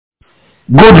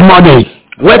Good morning.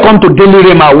 Welcome to Daily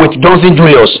Rhema with Johnson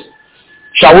Julius.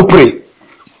 Shall we pray?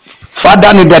 Father,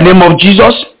 in the name of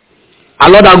Jesus, our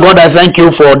Lord and God, I thank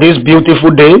you for this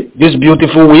beautiful day, this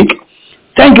beautiful week.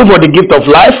 Thank you for the gift of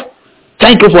life.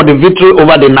 Thank you for the victory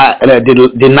over the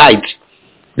night.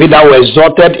 Be thou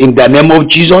exalted in the name of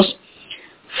Jesus.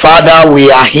 Father, we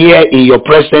are here in your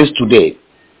presence today.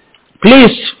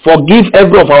 Please forgive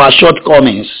every of our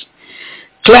shortcomings.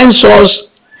 Cleanse us,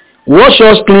 wash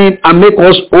us clean, and make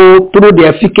us whole through the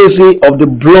efficacy of the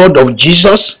blood of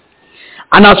Jesus.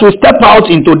 And as we step out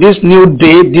into this new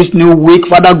day, this new week,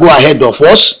 Father, go ahead of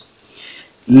us.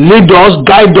 Lead us,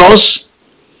 guide us,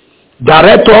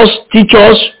 direct us, teach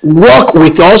us, walk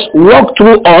with us, walk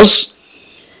through us,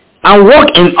 and work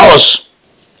in us,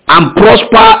 and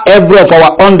prosper every of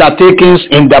our undertakings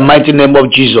in the mighty name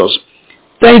of Jesus.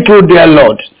 Thank you, dear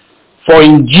Lord, for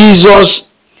in Jesus'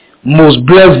 most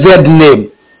blessed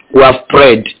name we have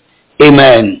prayed.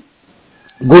 Amen.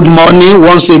 Good morning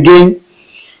once again.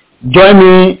 Join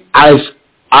me as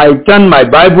I turn my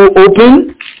Bible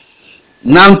open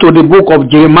now to the book of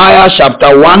Jeremiah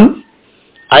chapter 1.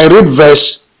 I read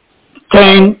verse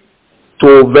 10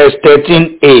 to verse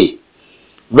 13a.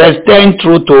 Verse 10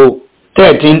 through to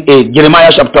 13a.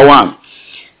 Jeremiah chapter 1.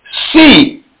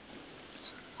 See,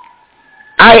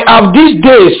 I have this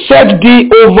day set thee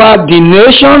over the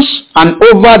nations and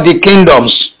over the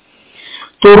kingdoms,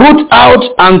 to root out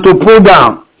and to pull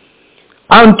down,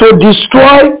 and to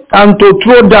destroy and to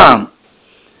throw down,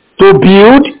 to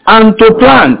build and to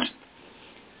plant.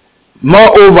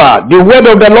 Moreover, the word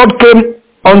of the Lord came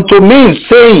unto me,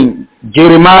 saying,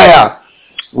 Jeremiah,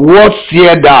 what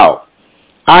seest thou?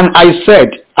 And I said,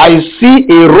 I see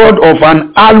a rod of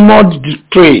an almond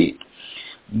tree.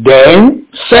 Then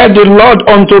said the Lord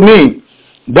unto me,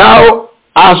 thou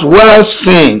hast well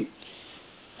seen,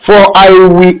 for I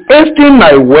will hasten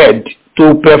my word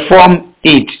to perform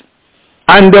it.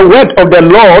 And the word of the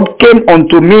Lord came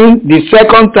unto me the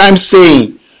second time,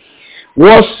 saying,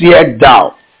 what seest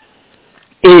thou?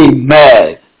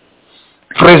 Amen.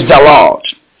 Praise the Lord.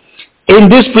 In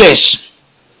this place,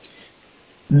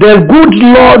 the good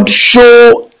Lord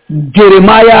showed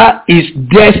Jeremiah his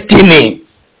destiny.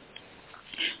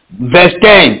 Verse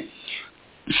 10.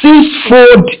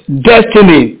 Sixfold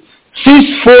destiny,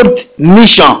 sixfold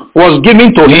mission was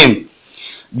given to him.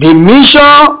 The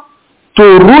mission to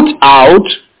root out,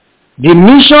 the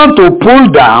mission to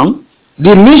pull down,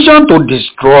 the mission to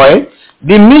destroy,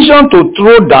 the mission to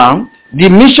throw down, the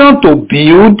mission to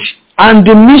build, and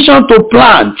the mission to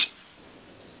plant.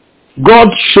 God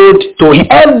showed to him.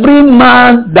 Every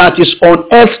man that is on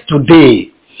earth today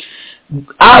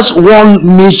has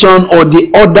one mission or the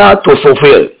other to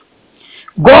fulfill.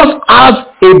 God has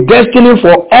a destiny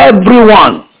for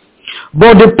everyone.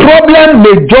 But the problem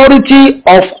majority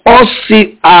of us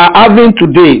are having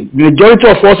today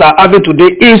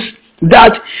is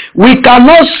that we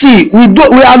cannot see. We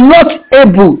are not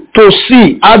able to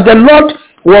see. As the Lord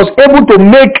was able to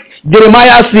make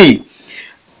Jeremiah see,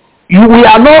 we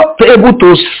are not able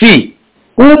to see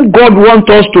whom God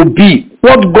wants us to be,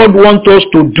 what God wants us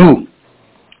to do.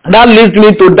 That leads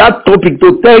me to that topic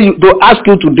to ask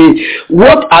you today,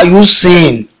 what are you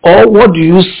seeing, or what do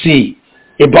you see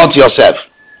about yourself?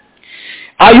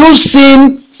 Are you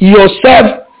seeing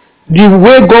yourself the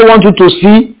way God wants you to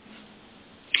see?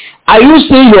 Are you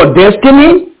seeing your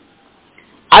destiny?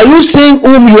 Are you seeing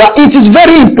whom you are? It is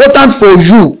very important for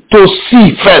you to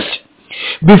see first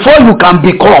before you can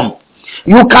become.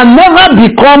 You can never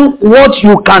become what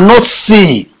you cannot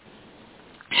see.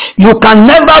 You can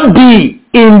never be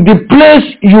in the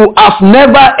place you have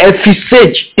never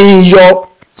envisaged in your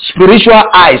spiritual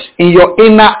eyes, in your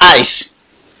inner eyes.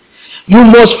 You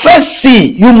must first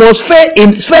see. You must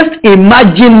first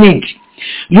imagine it.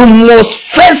 You must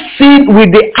first see it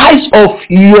with the eyes of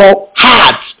your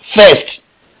heart first.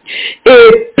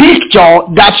 A picture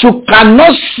that you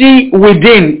cannot see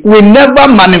within will never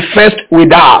manifest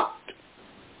without.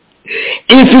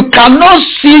 If you cannot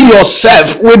see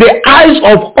yourself with the eyes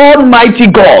of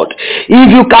Almighty God,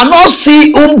 if you cannot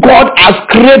see whom God has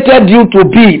created you to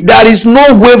be, there is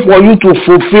no way for you to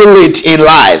fulfill it in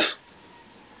life.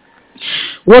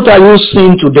 What are you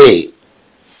seeing today?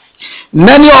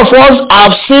 Many of us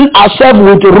have seen ourselves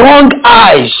with wrong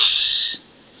eyes.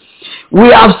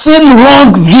 We have seen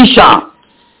wrong vision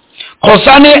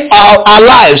concerning our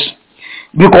lives,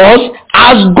 because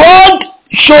as God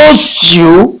shows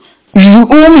you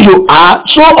whom you are,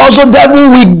 so also devil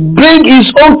will bring his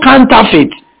own counterfeit,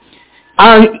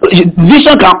 and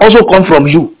vision can also come from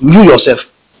you yourself.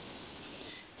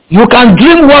 You can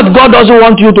dream what God doesn't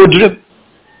want you to dream.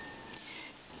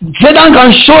 Satan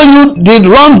can show you the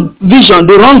wrong vision,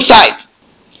 the wrong side.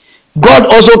 God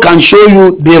also can show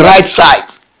you the right side.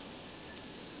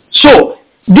 So,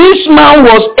 this man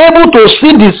was able to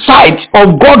see the side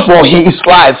of God for his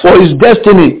life, for his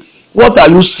destiny. What are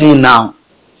you seeing now?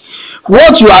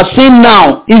 What you are seeing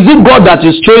now, is it God that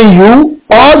is showing you,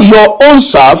 or your own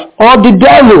self, or the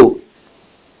devil?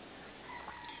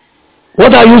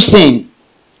 What are you seeing?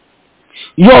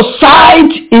 Your sight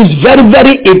is very,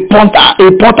 very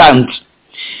important.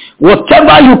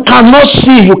 Whatever you cannot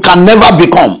see, you can never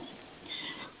become.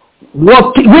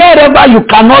 Wherever you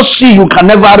cannot see, you can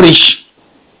never reach.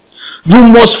 You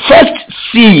must first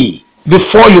see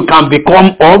before you can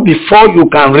become, or before you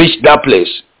can reach that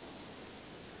place.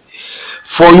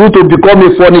 For you to become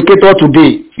a fornicator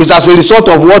today is as a result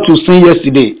of what you see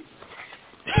yesterday.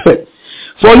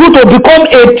 For you to become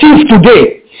a thief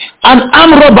today, an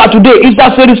armed robber today, is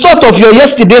as a result of your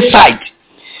yesterday sight,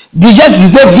 the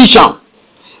yesterday's vision.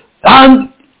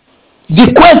 And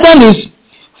the question is,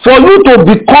 for you to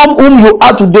become whom you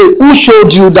are today, who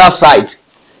showed you that sight?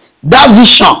 That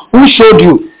vision, who showed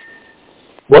you?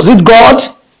 Was it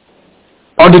God,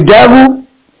 or the devil,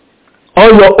 or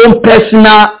your own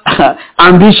personal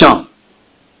ambition?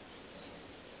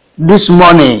 This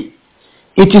morning,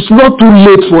 it is not too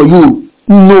late for you.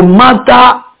 No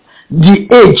matter the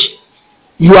age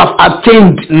you have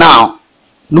attained now,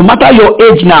 no matter your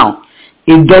age now,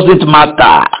 it doesn't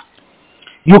matter.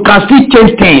 You can still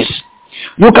change things.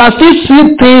 You can still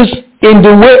see things in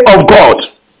the way of God.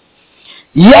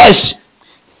 Yes,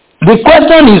 the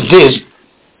question is this: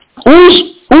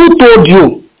 who told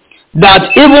you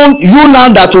that even you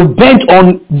now that you bent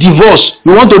on divorce,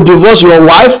 you want to divorce your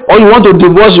wife, or you want to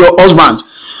divorce your husband?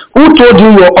 Who told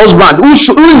you your husband? Who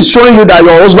is showing you that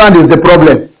your husband is the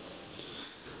problem?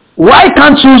 Why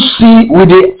can't you see with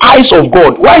the eyes of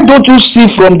God? Why don't you see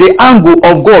from the angle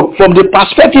of God, from the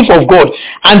perspective of God,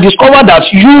 and discover that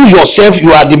you yourself,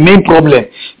 you are the main problem?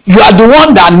 You are the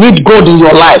one that needs God in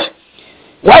your life.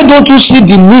 Why don't you see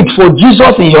the need for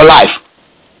Jesus in your life?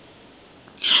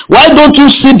 Why don't you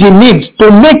see the need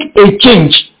to make a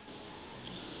change?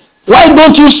 Why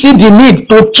don't you see the need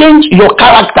to change your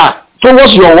character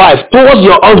towards your wife, towards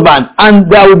your husband, and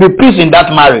there will be peace in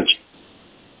that marriage?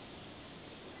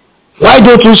 Why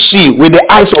don't you see with the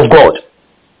eyes of God?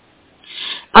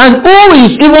 And who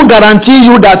is even guaranteeing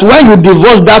you that when you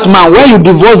divorce that man, when you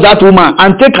divorce that woman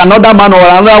and take another man or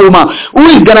another woman, who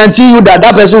is guaranteeing you that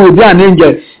that person will be an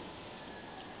angel?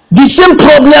 The same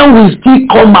problem will still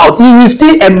come out. It will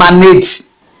still emanate.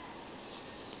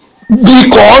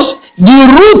 Because the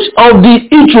root of the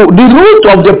issue, the root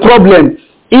of the problem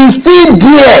is still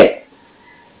there.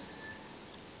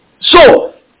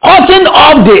 So, cutting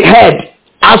off the head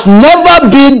has never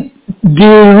been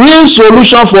the real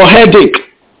solution for headache.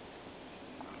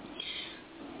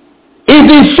 It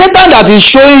is Satan that is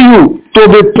showing you to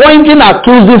be pointing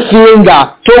accusing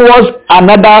finger towards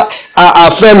another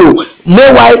fellow.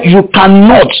 Meanwhile, you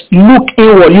cannot look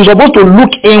inward. You're supposed to look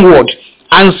inward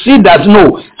and see that,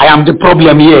 no, I am the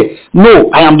problem here. No,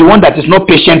 I am the one that is not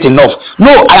patient enough.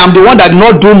 No, I am the one that did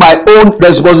not do my own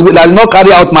responsibility, that did not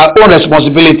carry out my own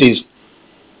responsibilities.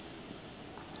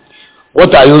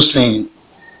 What are you saying?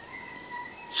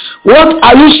 What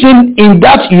are you seeing in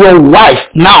that your wife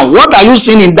now? What are you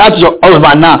seeing in that your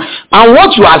husband now? And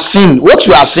what you are seeing,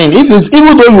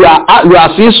 even though you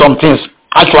are seeing some things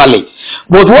actually,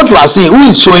 but what you are seeing,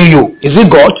 who is showing you? Is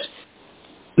it God?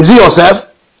 Is it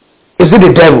yourself? Is it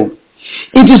the devil?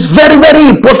 It is very, very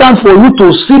important for you to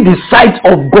see the sight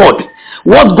of God.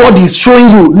 What God is showing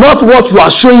you, not what you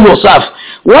are showing yourself.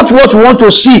 What you want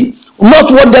to see, not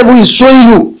what devil is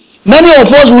showing you. Many of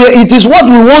us, it is what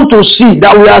we want to see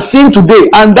that we are seeing today,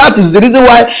 and that is the reason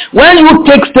why when you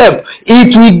take step, it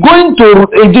is going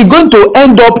to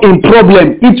end up in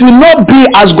problem. It will not be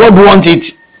as God wants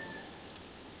it.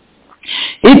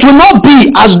 It will not be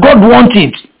as God wants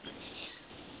it.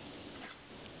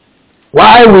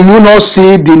 Why will you not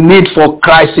see the need for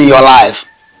Christ in your life?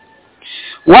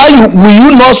 Why will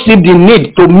you not see the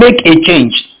need to make a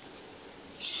change?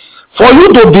 For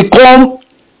you to become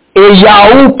a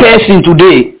Yahoo person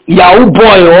today, Yahoo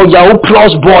boy or Yahoo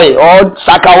Plus boy or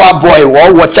Sakawa boy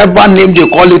or whatever name they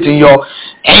call it in your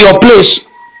place,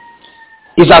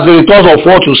 is as a result of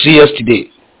what you see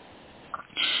yesterday.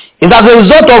 It's as a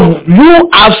result of you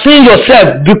have seen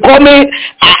yourself becoming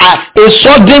a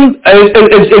sudden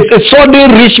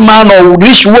rich man or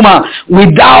rich woman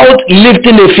without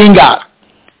lifting a finger,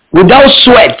 without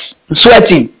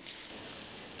sweating.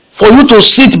 For you to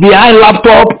sit behind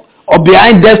laptop or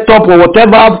behind desktop or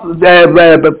whatever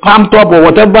palm top or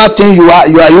whatever thing you are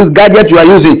using, gadget you are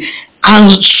using,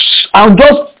 and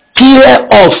just clear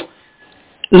off,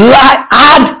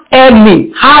 had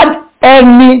any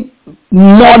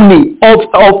money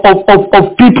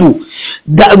of people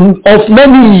that of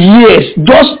many years,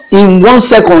 just in 1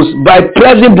 second by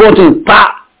pressing button,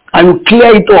 and you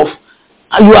clear it off,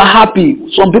 and you are happy.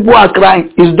 Some people are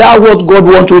crying. Is that what God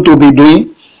wants you to be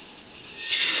doing?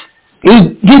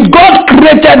 Did God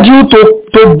created you to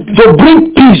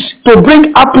bring peace, to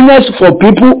bring happiness for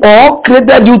people, or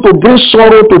created you to bring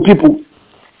sorrow to people?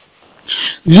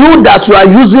 You that you are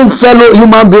using fellow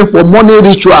human being for money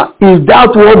ritual, is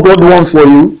that what God wants for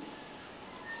you?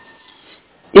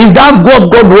 Is that what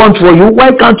God wants for you?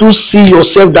 Why can't you see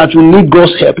yourself that you need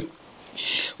God's help?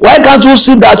 Why can't you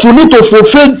see that you need to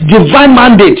fulfill divine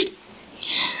mandate?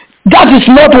 That is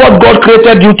not what God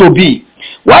created you to be.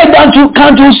 Why can't you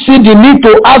see the need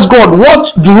to ask God,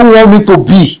 what do you want me to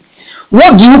be?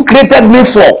 What do you created me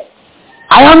for?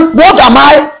 What am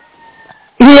I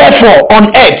here for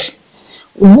on earth?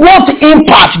 What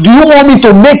impact do you want me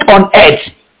to make on earth?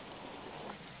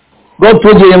 God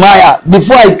told Jeremiah,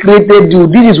 before I created you,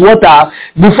 this is what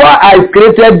before I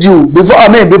created you,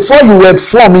 before you were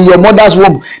formed in your mother's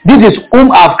womb, this is whom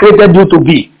I've created you to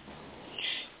be.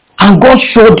 And God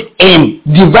showed him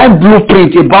divine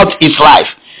blueprint about his life.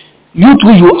 You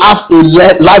too, you have a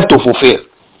life to fulfill.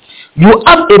 You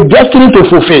have a destiny to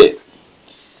fulfill.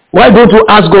 Why don't you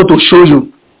ask God to show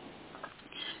you?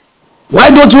 Why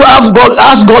don't you ask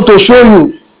God to show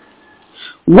you?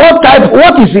 What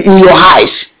is in your eyes?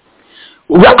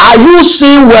 Are you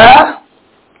seeing where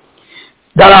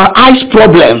there are eyes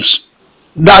problems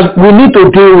that we need to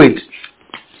deal with?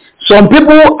 Some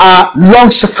people are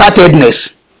long-sightedness.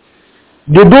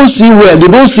 They don't see well. They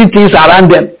don't see things around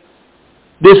them.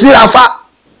 They see afar.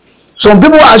 Some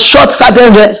people are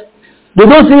short-sightedness. They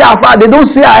don't see afar. They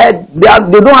don't see ahead.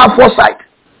 They don't have foresight.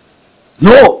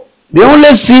 No. They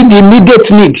only see the immediate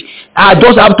need. I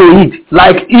just have to eat,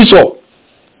 like Esau.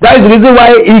 That is the reason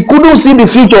why he couldn't see the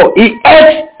future. He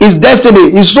ate his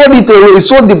destiny. He sold it away. He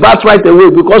sold the birthright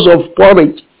away because of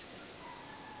porridge.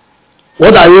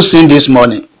 What are you seeing this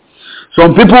morning?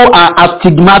 Some people are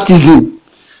astigmatism.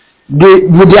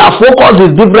 Their focus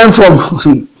is different from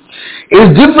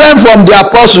their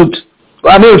pursuit.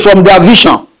 From their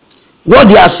vision. What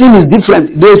they are seeing is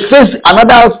different. They face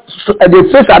another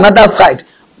side.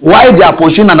 Why they are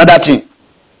pursuing another thing?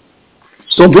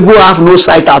 Some people have no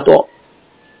sight at all.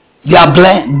 They are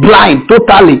blind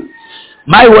totally.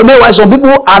 Meanwhile, some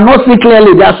people are not seeing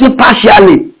clearly. They are seeing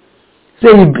partially. Say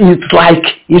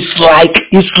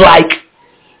it's like.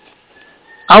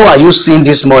 How are you seeing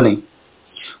this morning?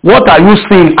 What are you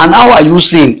seeing and how are you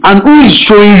seeing? And who is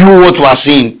showing you what you are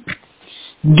seeing?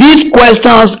 These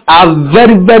questions are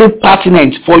very, very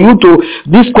pertinent for you to,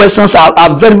 these questions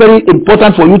are very, very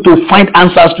important for you to find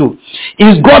answers to.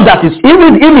 Is God that is,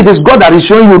 even if it is God that is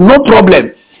showing you, no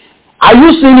problem. Are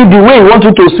you seeing it the way you want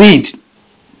you to see it?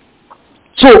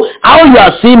 So, how you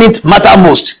are seeing it matter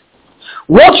most.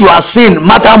 What you are seeing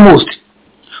matter most.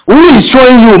 Who is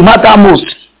showing you matter most.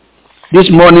 This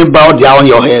morning, bow down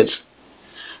your heads.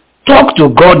 Talk to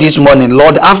God this morning.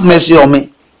 Lord, have mercy on me.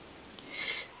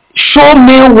 Show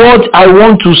me what I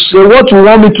want to say, what you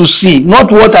want me to see,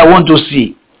 not what I want to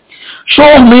see.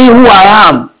 Show me who I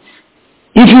am.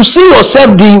 If you see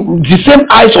yourself the same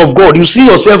eyes of God, you see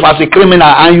yourself as a criminal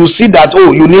and you see that,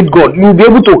 oh, you need God, you'll be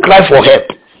able to cry for help.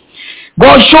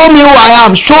 God, show me who I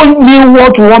am. Show me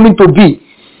what you want me to be.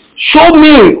 Show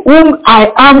me whom I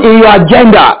am in your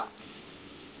agenda.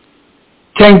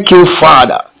 Thank you,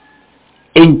 Father.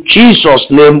 In Jesus'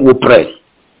 name we pray.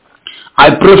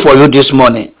 I pray for you this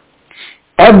morning.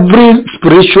 Every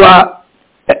spiritual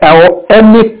or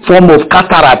any form of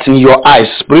cataract in your eyes,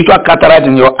 spiritual cataract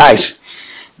in your eyes,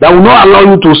 that will not allow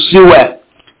you to see well,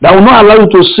 that will not allow you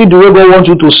to see the way God wants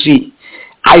you to see.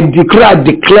 I declare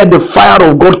the fire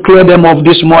of God clear them off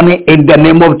this morning in the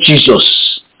name of Jesus.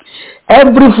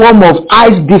 Every form of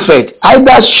eyes defect,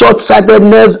 either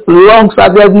short-sightedness,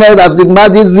 long-sightedness,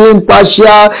 astigmatism,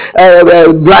 partial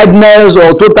blindness,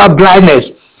 or total blindness,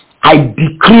 I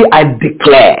decree, I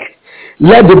declare,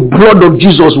 let the blood of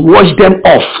Jesus wash them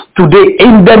off today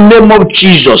in the name of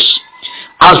Jesus.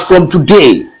 As from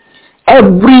today,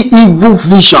 every evil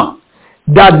vision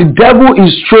that the devil is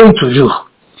showing to you,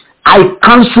 I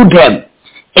cancel them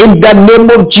in the name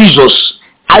of Jesus.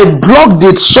 I block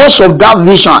the source of that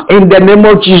vision in the name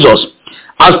of Jesus.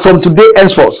 As from today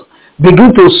henceforth,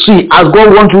 begin to see as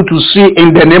God wants you to see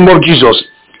in the name of Jesus.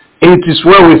 It is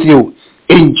well with you.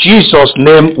 In Jesus'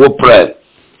 name we pray.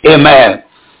 Amen.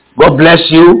 God bless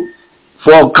you.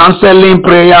 For counseling,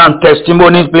 prayer, and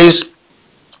testimony, please,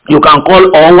 you can call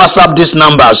or WhatsApp these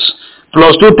numbers.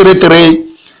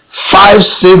 +233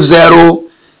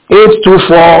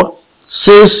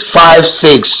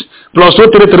 560-824-656 plus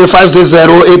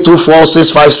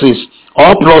 233-560-824-656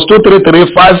 or plus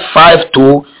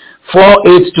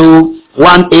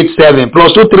 233-552-482-187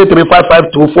 plus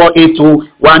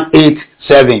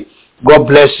 233-552-482-187. God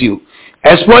bless you.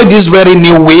 Exploit this very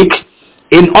new week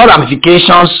in all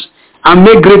ramifications and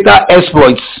make greater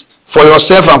exploits for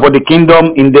yourself and for the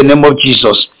kingdom in the name of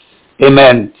Jesus.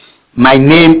 Amen. My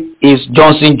name is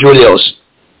Johnson Julius.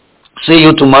 See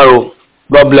you tomorrow.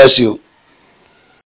 God bless you.